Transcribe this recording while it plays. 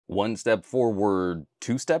One step forward,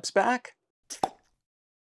 two steps back?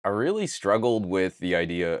 I really struggled with the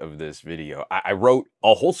idea of this video. I wrote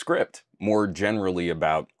a whole script more generally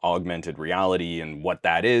about augmented reality and what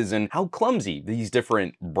that is and how clumsy these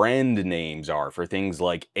different brand names are for things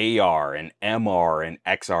like AR and MR and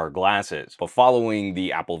XR glasses. But following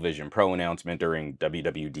the Apple Vision Pro announcement during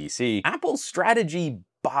WWDC, Apple's strategy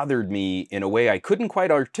bothered me in a way I couldn't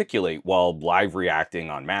quite articulate while live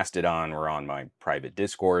reacting on Mastodon or on my private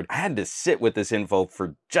Discord. I had to sit with this info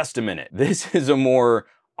for just a minute. This is a more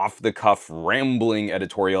off-the-cuff rambling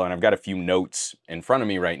editorial, and I've got a few notes in front of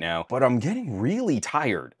me right now, but I'm getting really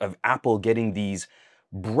tired of Apple getting these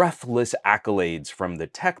breathless accolades from the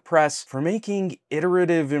tech press for making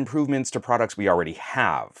iterative improvements to products we already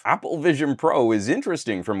have. Apple Vision Pro is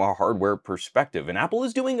interesting from a hardware perspective, and Apple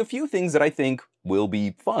is doing a few things that I think will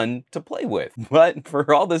be fun to play with. But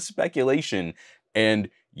for all the speculation and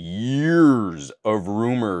years of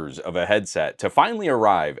rumors of a headset to finally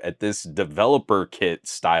arrive at this developer kit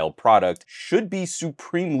style product should be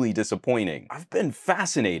supremely disappointing. I've been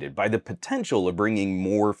fascinated by the potential of bringing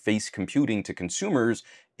more face computing to consumers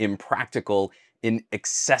in practical,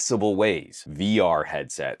 inaccessible ways. VR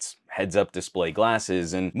headsets, heads-up display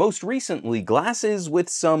glasses, and most recently, glasses with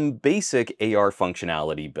some basic AR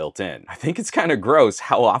functionality built in. I think it's kind of gross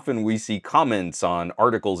how often we see comments on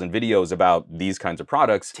articles and videos about these kinds of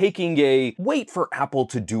products taking a wait for Apple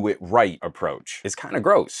to do it right approach. It's kind of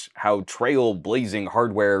gross how trailblazing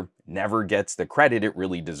hardware never gets the credit it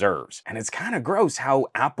really deserves. And it's kind of gross how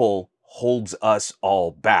Apple holds us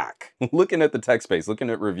all back. Looking at the tech space, looking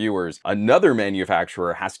at reviewers, another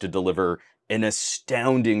manufacturer has to deliver an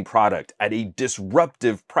astounding product at a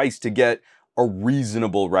disruptive price to get a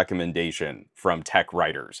reasonable recommendation from tech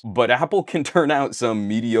writers. But Apple can turn out some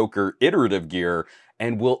mediocre iterative gear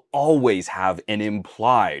and will always have an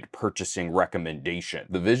implied purchasing recommendation.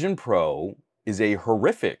 The Vision Pro is a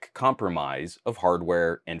horrific compromise of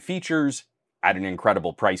hardware and features at an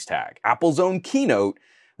incredible price tag. Apple's own keynote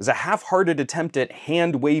is a half-hearted attempt at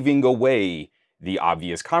hand-waving away the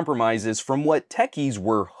obvious compromises from what techies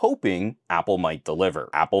were hoping Apple might deliver.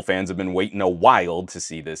 Apple fans have been waiting a while to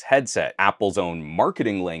see this headset. Apple's own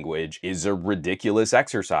marketing language is a ridiculous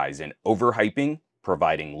exercise in overhyping,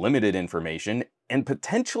 providing limited information, and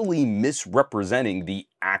potentially misrepresenting the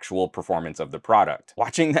actual performance of the product.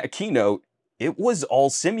 Watching that keynote, it was all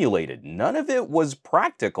simulated. None of it was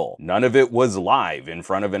practical. None of it was live in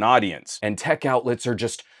front of an audience. And tech outlets are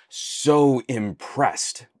just so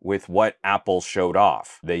impressed with what Apple showed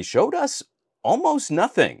off. They showed us almost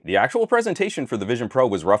nothing. The actual presentation for the Vision Pro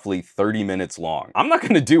was roughly 30 minutes long. I'm not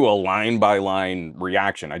gonna do a line-by-line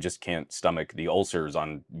reaction. I just can't stomach the ulcers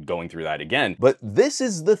on going through that again. But this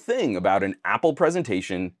is the thing about an Apple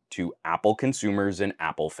presentation to Apple consumers and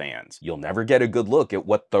Apple fans. You'll never get a good look at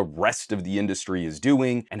what the rest of the industry is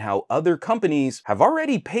doing and how other companies have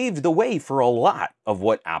already paved the way for a lot of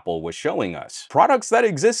what Apple was showing us. Products that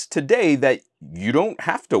exist today that you don't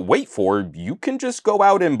have to wait for, you can just go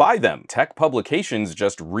out and buy them. Tech publications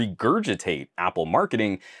just regurgitate Apple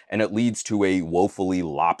marketing, and it leads to a woefully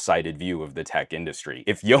lopsided view of the tech industry.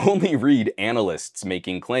 If you only read analysts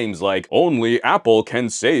making claims like, only Apple can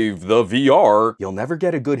save the VR, you'll never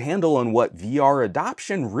get a good handle on what VR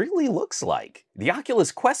adoption really looks like. The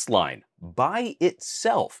Oculus Quest line, by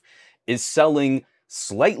itself, is selling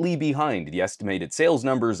slightly behind the estimated sales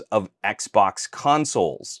numbers of Xbox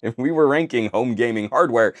consoles. If we were ranking home gaming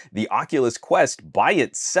hardware, the Oculus Quest by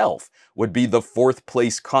itself would be the 4th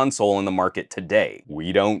place console in the market today.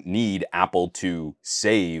 We don't need Apple to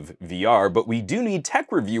save VR, but we do need tech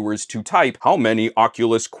reviewers to type how many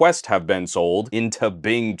Oculus Quest have been sold into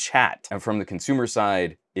Bing chat. And from the consumer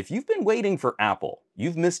side, if you've been waiting for Apple,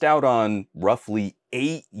 you've missed out on roughly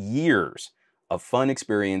 8 years of fun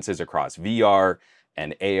experiences across VR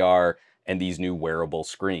and AR and these new wearable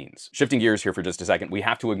screens. Shifting gears here for just a second, we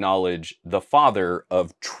have to acknowledge the father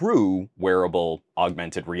of true wearable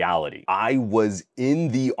augmented reality. I was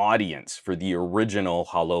in the audience for the original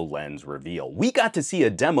HoloLens reveal. We got to see a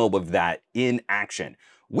demo of that in action.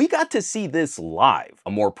 We got to see this live, a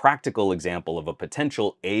more practical example of a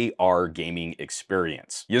potential AR gaming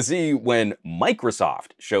experience. You see, when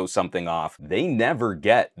Microsoft shows something off, they never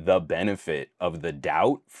get the benefit of the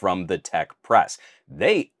doubt from the tech press.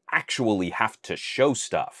 They actually have to show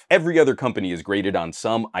stuff. Every other company is graded on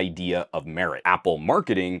some idea of merit. Apple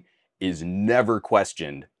marketing is never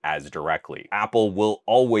questioned as directly. Apple will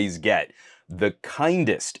always get the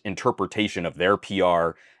kindest interpretation of their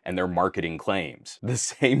PR and their marketing claims. The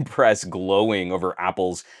same press glowing over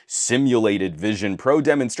Apple's simulated Vision Pro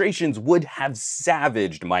demonstrations would have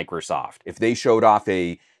savaged Microsoft if they showed off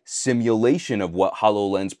a simulation of what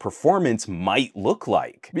HoloLens performance might look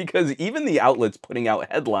like. Because even the outlets putting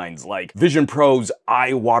out headlines like Vision Pro's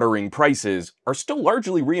eye-watering prices are still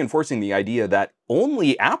largely reinforcing the idea that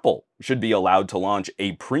only Apple should be allowed to launch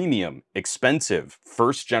a premium, expensive,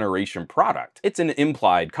 first-generation product. It's an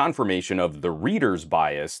implied confirmation of the reader's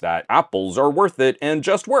bias that Apples are worth it and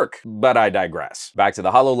just work. But I digress. Back to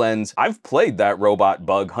the HoloLens, I've played that robot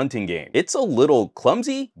bug hunting game. It's a little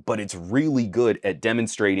clumsy, but it's really good at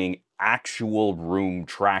demonstrating actual room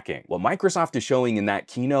tracking. What Microsoft is showing in that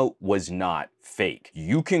keynote was not fake.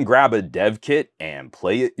 You can grab a dev kit and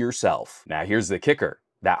play it yourself. Now here's the kicker.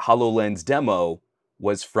 That HoloLens demo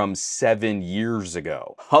was from 7 years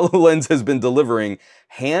ago. HoloLens has been delivering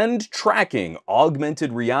hand tracking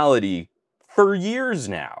augmented reality for years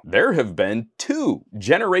now. There have been 2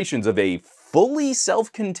 generations of a fully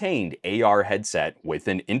self-contained AR headset with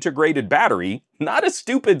an integrated battery, not a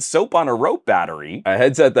stupid soap on a rope battery, a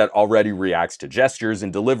headset that already reacts to gestures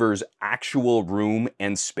and delivers actual room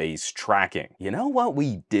and space tracking. You know what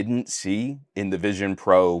we didn't see in the Vision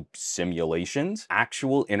Pro simulations?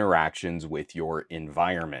 Actual interactions with your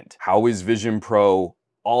environment. How is Vision Pro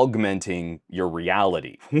augmenting your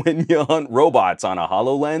reality? When you hunt robots on a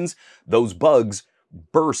HoloLens, those bugs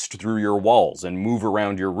burst through your walls and move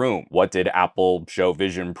around your room. What did Apple show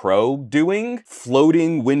Vision Pro doing?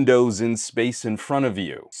 Floating windows in space in front of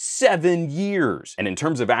you. 7 years. And in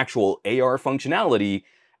terms of actual AR functionality,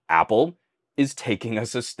 Apple is taking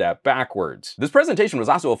us a step backwards. This presentation was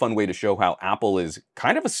also a fun way to show how Apple is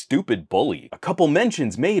kind of a stupid bully. A couple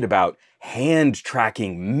mentions made about hand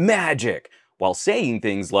tracking magic, while saying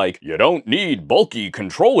things like, you don't need bulky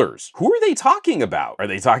controllers. Who are they talking about? Are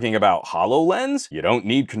they talking about HoloLens? You don't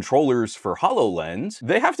need controllers for HoloLens.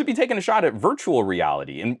 They have to be taking a shot at virtual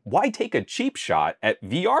reality, and why take a cheap shot at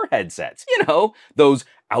VR headsets? You know, those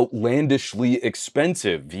outlandishly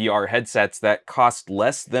expensive VR headsets that cost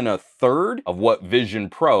less than a third of what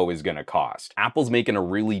Vision Pro is gonna cost. Apple's making a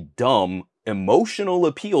really dumb emotional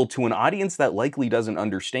appeal to an audience that likely doesn't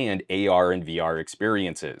understand AR and VR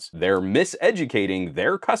experiences. They're miseducating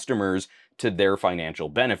their customers to their financial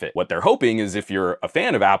benefit. What they're hoping is if you're a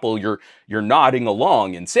fan of Apple, you're nodding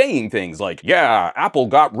along and saying things like, yeah, Apple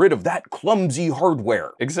got rid of that clumsy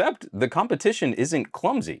hardware. Except the competition isn't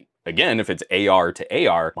clumsy. Again, if it's AR to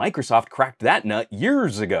AR, Microsoft cracked that nut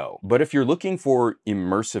years ago. But if you're looking for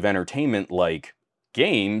immersive entertainment like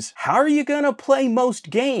games, how are you gonna play most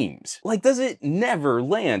games? Like, does it never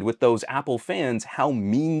land with those Apple fans how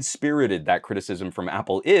mean-spirited that criticism from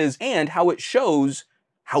Apple is, and how it shows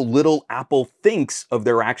how little Apple thinks of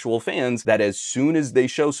their actual fans, that as soon as they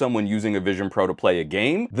show someone using a Vision Pro to play a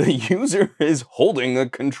game, the user is holding a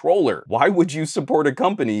controller. Why would you support a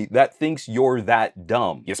company that thinks you're that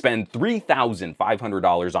dumb? You spend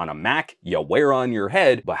 $3,500 on a Mac, you wear on your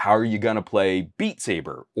head, but how are you gonna play Beat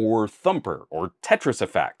Saber, or Thumper, or Tetris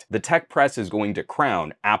Effect? The tech press is going to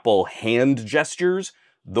crown Apple hand gestures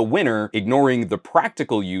the winner, ignoring the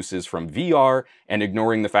practical uses from VR and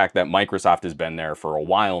ignoring the fact that Microsoft has been there for a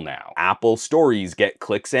while now. Apple stories get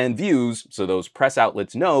clicks and views, so those press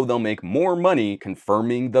outlets know they'll make more money,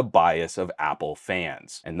 confirming the bias of Apple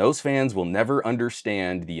fans. And those fans will never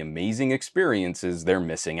understand the amazing experiences they're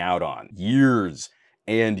missing out on. Years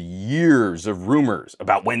and years of rumors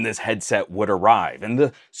about when this headset would arrive, and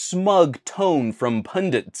the smug tone from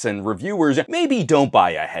pundits and reviewers, maybe don't buy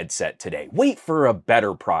a headset today, wait for a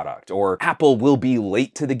better product, or Apple will be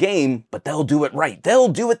late to the game, but they'll do it right, they'll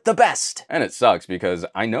do it the best. And it sucks because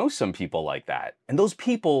I know some people like that, and those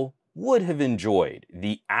people would have enjoyed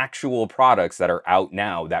the actual products that are out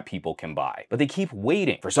now that people can buy. But they keep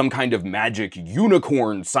waiting for some kind of magic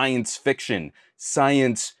unicorn science fiction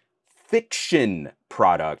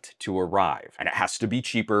product to arrive. And it has to be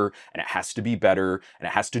cheaper, and it has to be better, and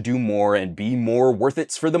it has to do more and be more worth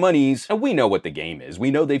it for the monies. And we know what the game is.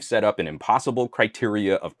 We know they've set up an impossible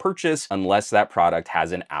criteria of purchase unless that product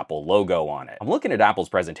has an Apple logo on it. I'm looking at Apple's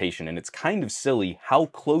presentation, and it's kind of silly how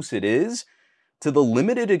close it is to the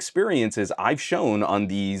limited experiences I've shown on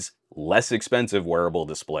these less expensive wearable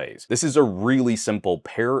displays. This is a really simple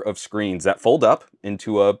pair of screens that fold up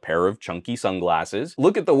into a pair of chunky sunglasses.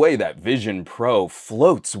 Look at the way that Vision Pro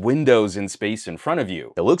floats windows in space in front of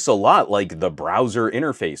you. It looks a lot like the browser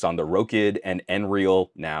interface on the Rokid and Nreal,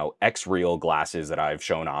 now Xreal glasses that I've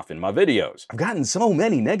shown off in my videos. I've gotten so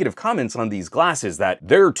many negative comments on these glasses that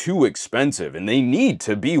they're too expensive and they need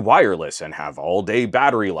to be wireless and have all-day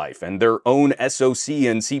battery life and their own SoC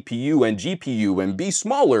and CPU and GPU and be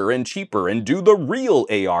smaller and cheaper and do the real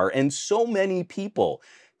AR, and so many people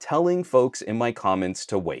telling folks in my comments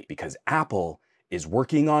to wait because Apple is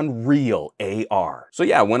working on real AR. So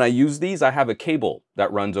yeah, when I use these, I have a cable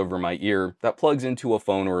that runs over my ear that plugs into a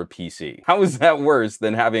phone or a PC. How is that worse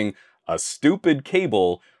than having a stupid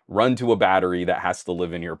cable run to a battery that has to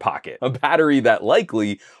live in your pocket? A battery that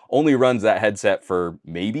likely only runs that headset for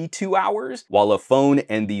maybe 2 hours, while a phone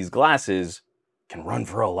and these glasses can run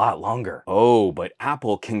for a lot longer. Oh, but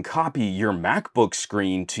Apple can copy your MacBook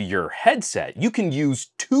screen to your headset. You can use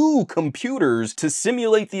 2 computers to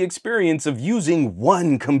simulate the experience of using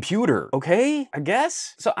 1 computer. Okay, I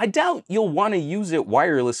guess? So I doubt you'll want to use it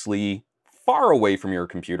wirelessly far away from your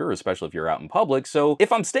computer, especially if you're out in public. So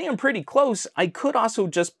if I'm staying pretty close, I could also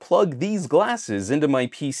just plug these glasses into my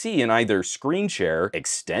PC and either screen share,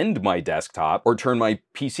 extend my desktop, or turn my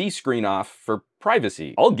PC screen off for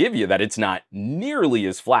privacy. I'll give you that it's not nearly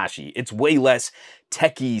as flashy. It's way less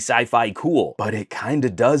techie sci-fi cool, but it kinda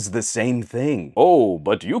does the same thing. Oh,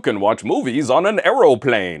 but you can watch movies on an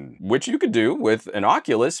aeroplane, which you could do with an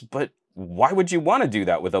Oculus, but why would you want to do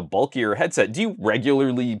that with a bulkier headset? Do you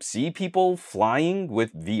regularly see people flying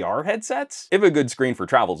with VR headsets? If a good screen for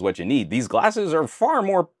travel is what you need, these glasses are far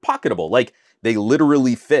more pocketable. Like, they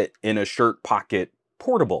literally fit in a shirt pocket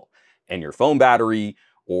portable. And your phone battery,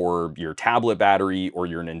 or your tablet battery, or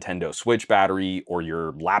your Nintendo Switch battery, or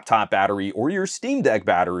your laptop battery, or your Steam Deck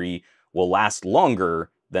battery will last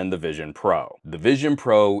longer than the Vision Pro. The Vision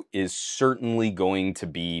Pro is certainly going to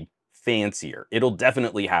be fancier. It'll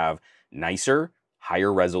definitely have nicer,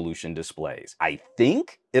 higher resolution displays. I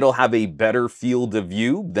think it'll have a better field of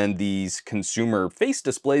view than these consumer face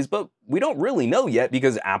displays, but we don't really know yet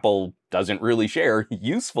because Apple doesn't really share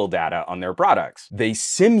useful data on their products. They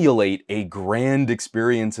simulate a grand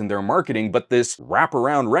experience in their marketing, but this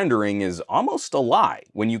wraparound rendering is almost a lie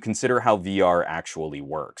when you consider how VR actually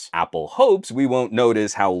works. Apple hopes we won't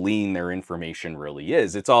notice how lean their information really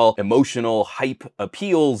is. It's all emotional hype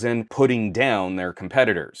appeals and putting down their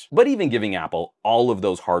competitors. But even giving Apple all of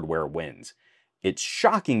those hardware wins, it's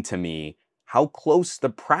shocking to me how close the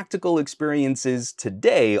practical experience is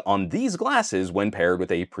today on these glasses when paired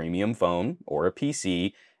with a premium phone or a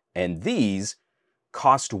PC, and these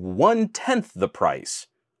cost 1/10 the price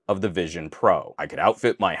of the Vision Pro. I could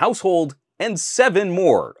outfit my household and 7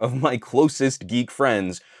 more of my closest geek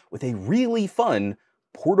friends with a really fun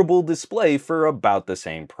portable display for about the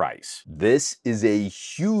same price. This is a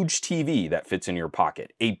huge TV that fits in your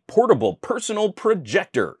pocket, a portable personal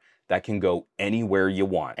projector that can go anywhere you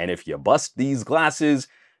want. And if you bust these glasses,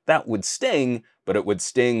 that would sting, but it would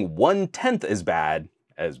sting 1/10 as bad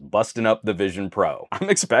as busting up the Vision Pro. I'm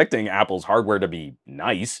expecting Apple's hardware to be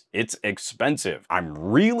nice. It's expensive. I'm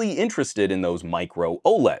really interested in those micro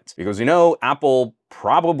OLEDs because, you know, Apple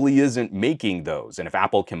probably isn't making those. And if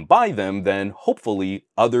Apple can buy them, then hopefully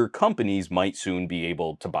other companies might soon be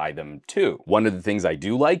able to buy them too. One of the things I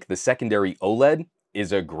do like, the secondary OLED,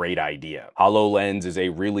 is a great idea. HoloLens is a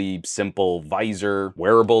really simple visor.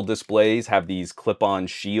 Wearable displays have these clip-on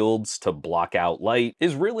shields to block out light.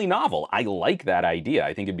 Is really novel. I like that idea.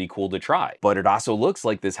 I think it'd be cool to try. But it also looks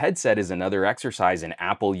like this headset is another exercise in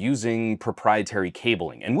Apple using proprietary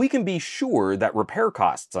cabling. And we can be sure that repair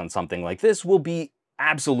costs on something like this will be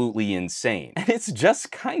absolutely insane. And it's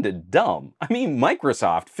just kind of dumb. I mean,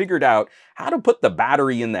 Microsoft figured out how to put the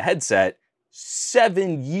battery in the headset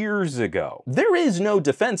 7 years ago. There is no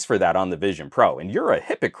defense for that on the Vision Pro, and you're a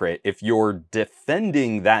hypocrite if you're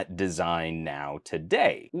defending that design now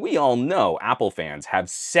today. We all know Apple fans have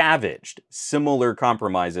savaged similar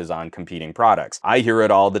compromises on competing products. I hear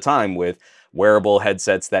it all the time with wearable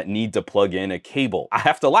headsets that need to plug in a cable. I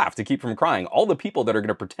have to laugh to keep from crying. All the people that are going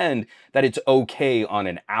to pretend that it's okay on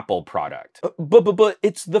an Apple product. But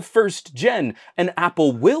it's the first gen, and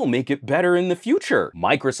Apple will make it better in the future.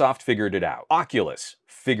 Microsoft figured it out. Oculus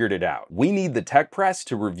figured it out. We need the tech press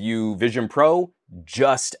to review Vision Pro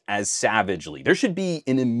just as savagely. There should be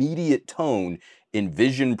an immediate tone in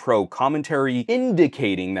Vision Pro commentary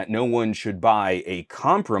indicating that no one should buy a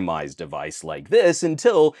compromised device like this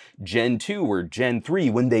until Gen 2 or Gen 3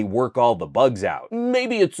 when they work all the bugs out.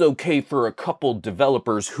 Maybe it's okay for a couple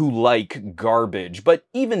developers who like garbage, but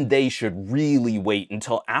even they should really wait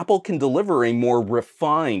until Apple can deliver a more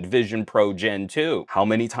refined Vision Pro Gen 2. How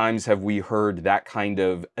many times have we heard that kind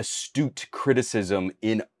of astute criticism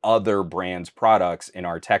in other brands' products in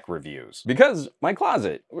our tech reviews? Because my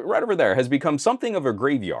closet, right over there, has become something of a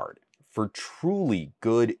graveyard for truly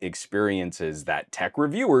good experiences that tech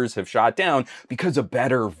reviewers have shot down because a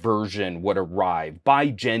better version would arrive by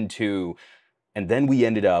Gen 2, and then we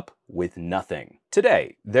ended up with nothing.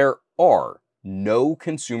 Today, there are no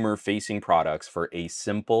consumer-facing products for a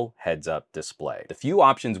simple heads-up display. The few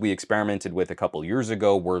options we experimented with a couple years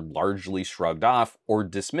ago were largely shrugged off or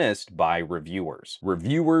dismissed by reviewers.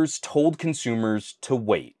 Reviewers told consumers to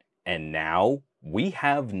wait, and now we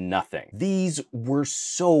have nothing. These were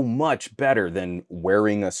so much better than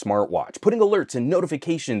wearing a smartwatch, putting alerts and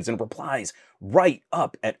notifications and replies right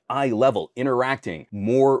up at eye level, interacting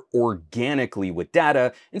more organically with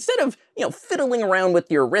data instead of, fiddling around with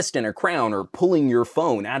your wrist in a crown or pulling your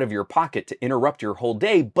phone out of your pocket to interrupt your whole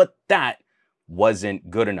day. But that wasn't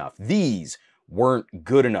good enough. These weren't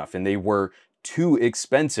good enough, and they were too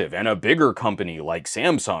expensive, and a bigger company like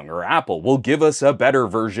Samsung or Apple will give us a better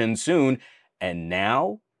version soon. And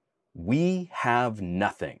now we have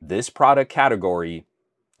nothing. This product category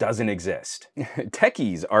doesn't exist.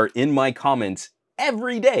 Techies are in my comments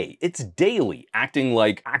every day. It's daily, acting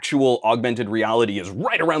like actual augmented reality is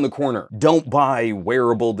right around the corner. Don't buy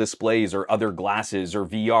wearable displays or other glasses or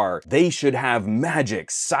VR. They should have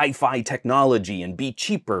magic sci-fi technology and be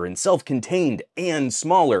cheaper and self-contained and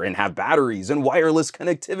smaller and have batteries and wireless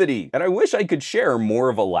connectivity. And I wish I could share more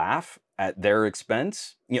of a laugh at their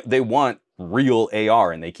expense. They want real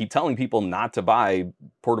AR, and they keep telling people not to buy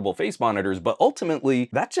portable face monitors, but ultimately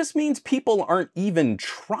that just means people aren't even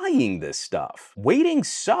trying this stuff. Waiting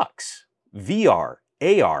sucks. VR,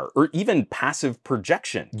 AR, or even passive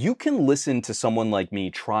projection. You can listen to someone like me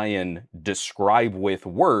try and describe with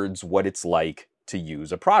words what it's like to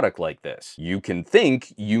use a product like this. You can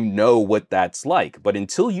think you know what that's like, but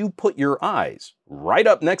until you put your eyes right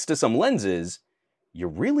up next to some lenses, you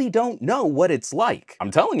really don't know what it's like.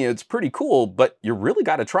 I'm telling you, it's pretty cool, but you really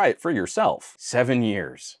got to try it for yourself. 7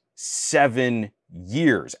 years. 7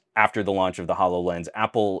 years after the launch of the HoloLens,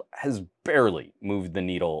 Apple has barely moved the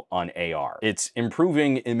needle on AR. It's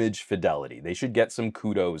improving image fidelity. They should get some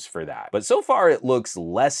kudos for that. But so far, it looks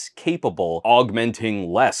less capable, augmenting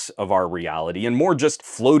less of our reality and more just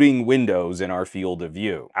floating windows in our field of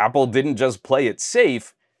view. Apple didn't just play it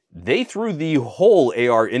safe, they threw the whole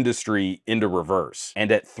AR industry into reverse.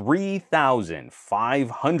 And at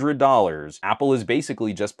 $3,500, Apple is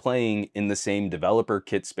basically just playing in the same developer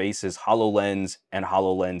kit space as HoloLens and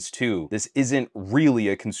HoloLens 2. This isn't really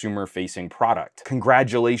a consumer-facing product.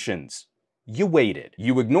 Congratulations. You waited.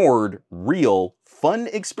 You ignored real, fun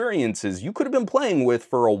experiences you could have been playing with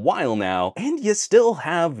for a while now, and you still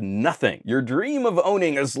have nothing. Your dream of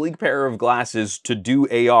owning a sleek pair of glasses to do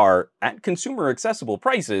AR at consumer-accessible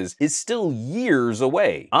prices is still years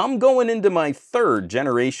away. I'm going into my 3rd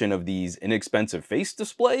generation of these inexpensive face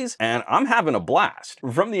displays, and I'm having a blast.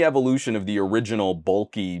 From the evolution of the original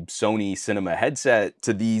bulky Sony cinema headset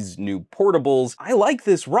to these new portables, I like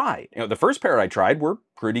this ride. The first pair I tried were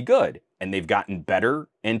pretty good, and they've gotten better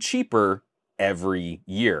and cheaper every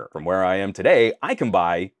year. From where I am today, I can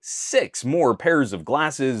buy 6 more pairs of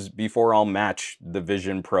glasses before I'll match the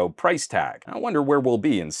Vision Pro price tag. I wonder where we'll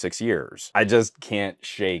be in 6 years. I just can't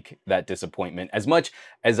shake that disappointment. As much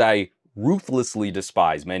as I ruthlessly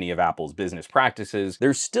despise many of Apple's business practices,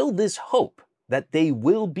 there's still this hope that they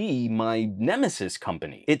will be my nemesis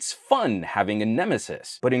company. It's fun having a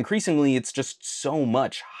nemesis, but increasingly it's just so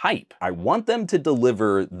much hype. I want them to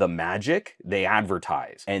deliver the magic they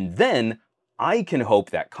advertise, and then I can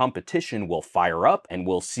hope that competition will fire up and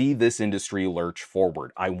we'll see this industry lurch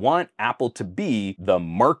forward. I want Apple to be the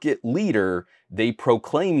market leader they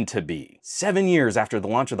proclaim to be. 7 years after the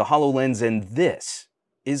launch of the HoloLens, and this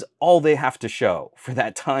is all they have to show for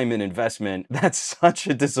that time and investment. That's such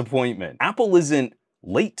a disappointment. Apple isn't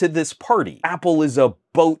late to this party. Apple is a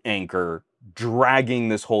boat anchor dragging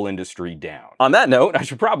this whole industry down. On that note, I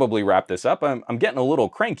should probably wrap this up. I'm getting a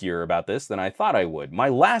little crankier about this than I thought I would. My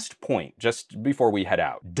last point, just before we head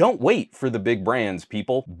out: don't wait for the big brands,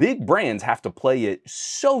 people. Big brands have to play it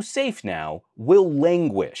so safe now, will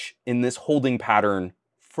languish in this holding pattern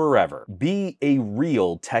forever. Be a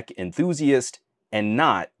real tech enthusiast and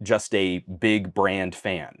not just a big brand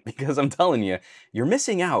fan. Because I'm telling you, you're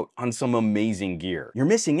missing out on some amazing gear. You're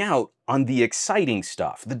missing out on the exciting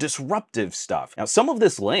stuff, the disruptive stuff. Now, some of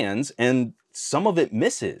this lands and some of it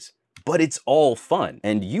misses, but it's all fun.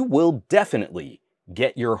 And you will definitely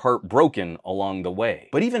get your heart broken along the way.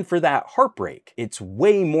 But even for that heartbreak, it's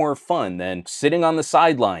way more fun than sitting on the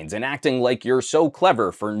sidelines and acting like you're so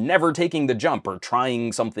clever for never taking the jump or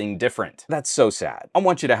trying something different. That's so sad. I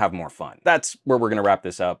want you to have more fun. That's where we're gonna wrap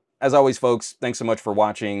this up. As always, folks, thanks so much for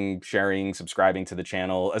watching, sharing, subscribing to the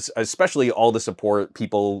channel, especially all the support,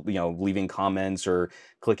 people, leaving comments or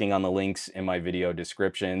clicking on the links in my video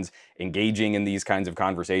descriptions, engaging in these kinds of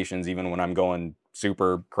conversations, even when I'm going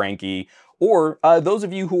super cranky, or those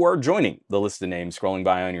of you who are joining the list of names scrolling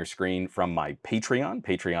by on your screen from my Patreon,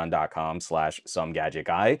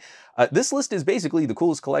 patreon.com/SomeGadgetGuy. This list is basically the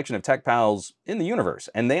coolest collection of tech pals in the universe,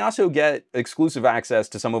 and they also get exclusive access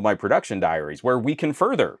to some of my production diaries, where we can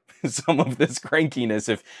further some of this crankiness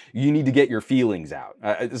if you need to get your feelings out.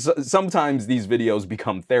 Sometimes these videos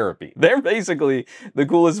become therapy. They're basically the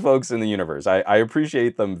coolest folks in the universe. I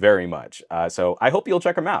appreciate them very much. So I hope you'll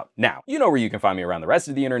check them out. Now, you know where you can find me around the rest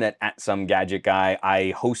of the internet, at SomeGadgetGuy.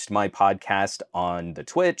 I host my podcast on the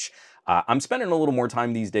Twitch. I'm spending a little more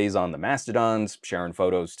time these days on the Mastodons, sharing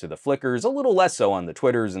photos to the Flickrs, a little less so on the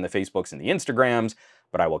Twitters and the Facebooks and the Instagrams,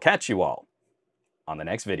 but I will catch you all on the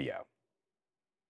next video.